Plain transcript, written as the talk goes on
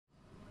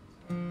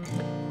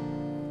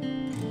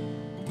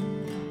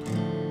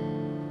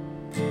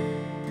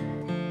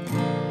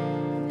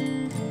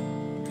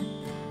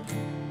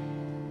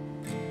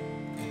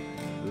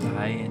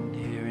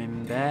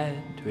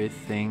with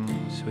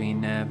things we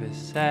never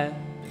said.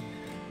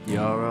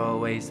 You're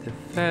always the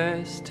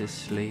first to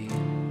sleep.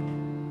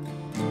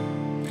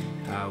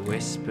 I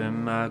whisper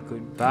my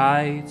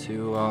goodbye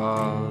to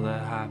all the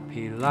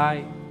happy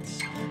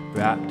lights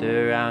wrapped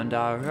around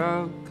our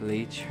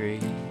ugly tree.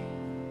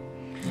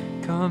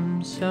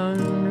 Come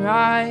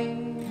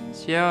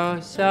sunrise, your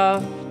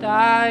soft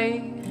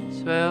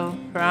eyes will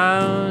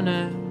frown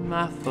at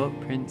my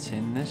footprints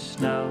in the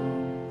snow.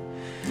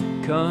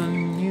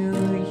 Come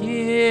New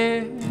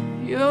Year,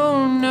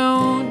 you'll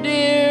know,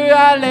 dear,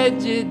 I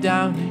led you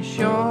down a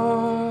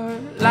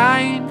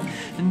shoreline,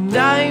 and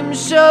I'm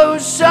so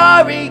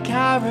sorry,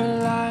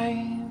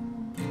 Caroline.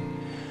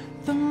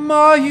 The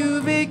more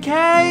you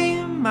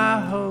became my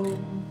hope,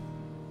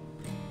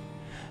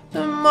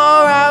 the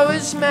more I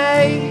was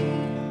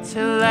made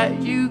to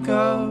let you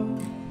go.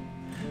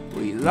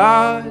 We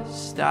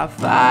lost our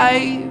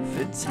fight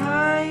for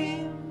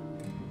time,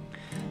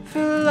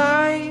 for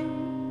life,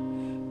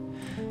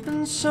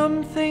 and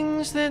some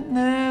things that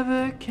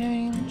never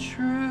came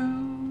true.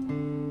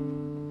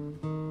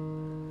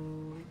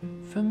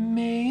 For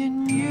me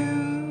and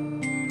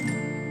you.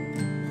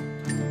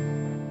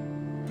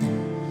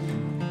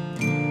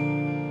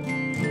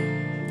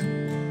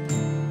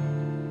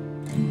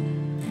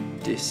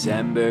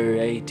 December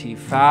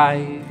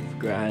 85,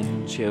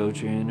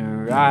 grandchildren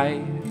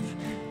arrive.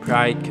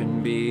 Pride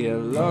can be a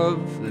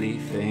lovely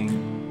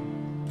thing.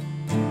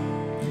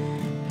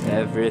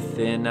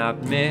 Everything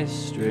I've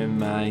missed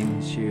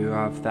reminds you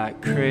of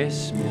that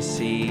Christmas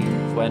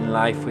Eve when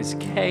life was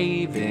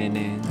caving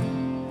in.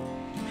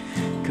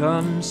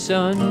 Come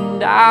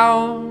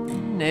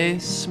sundown,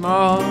 this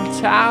small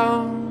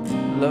town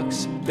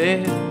looks a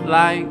bit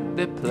like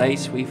the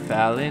place we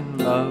fell in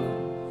love.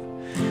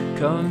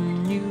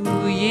 Come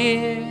New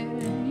Year,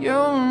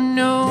 you'll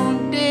know,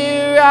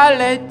 dear, I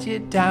let you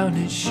down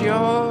a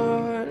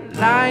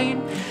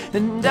shoreline,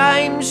 and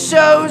I'm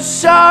so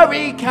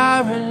sorry,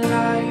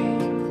 Caroline.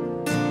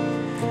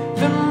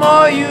 The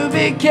more you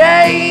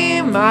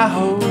became my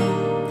hope,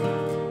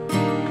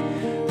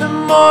 the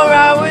more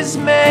I was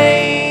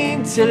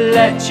made to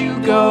let you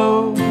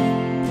go.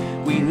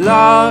 We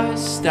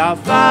lost our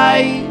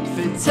fight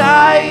for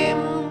time,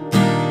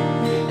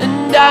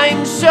 and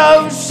I'm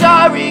so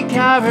sorry,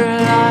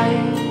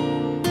 Caroline.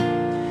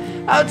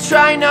 I'll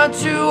try not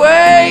to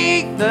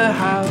wake the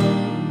house.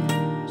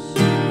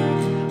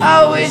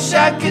 I wish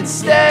I could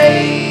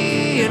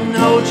stay and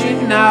hold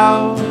you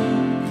now.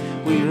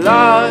 We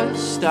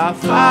lost our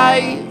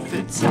fight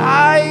for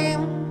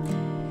time,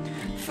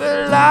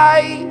 for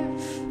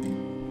life,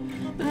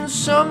 and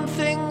some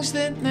things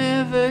that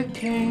never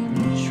came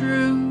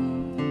true.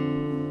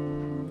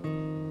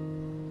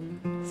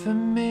 For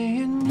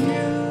me and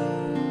you.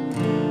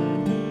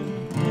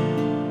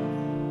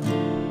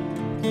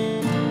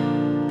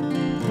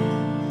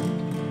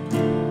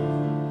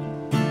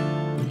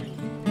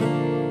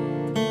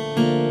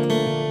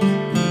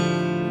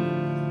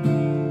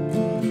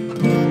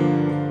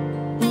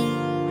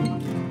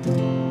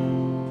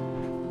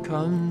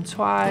 Come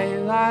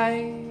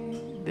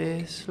twilight,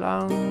 this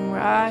long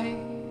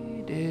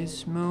ride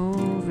is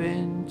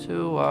moving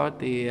toward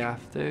the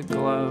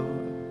afterglow.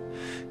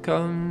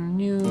 Come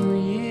New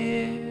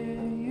Year,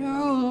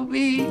 you'll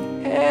be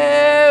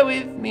here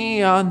with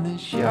me on the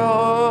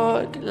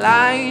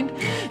shoreline,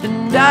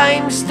 and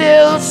I'm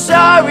still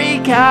sorry,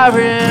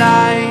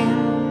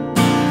 Caroline.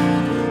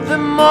 The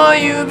more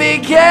you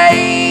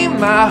became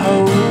my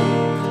hope,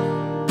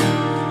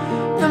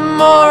 the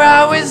more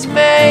I was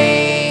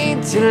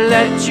made to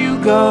let you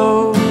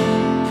go.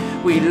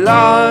 We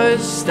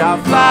lost our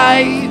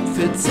fight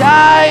for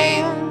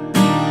time,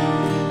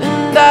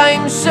 and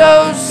I'm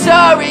so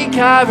sorry,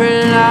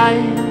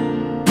 Caroline.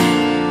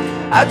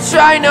 I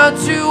try not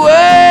to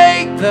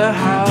wake the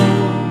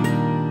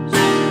house.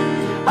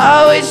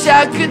 I wish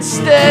I could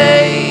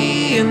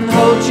stay and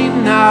hold you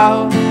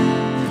now.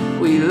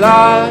 We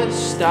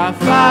lost our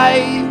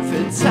fight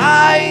for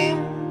time,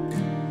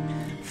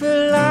 for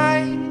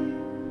life,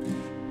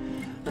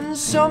 and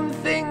some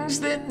things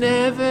that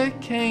never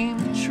came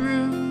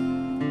true.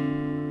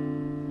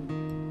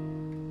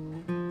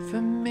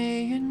 For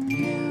me and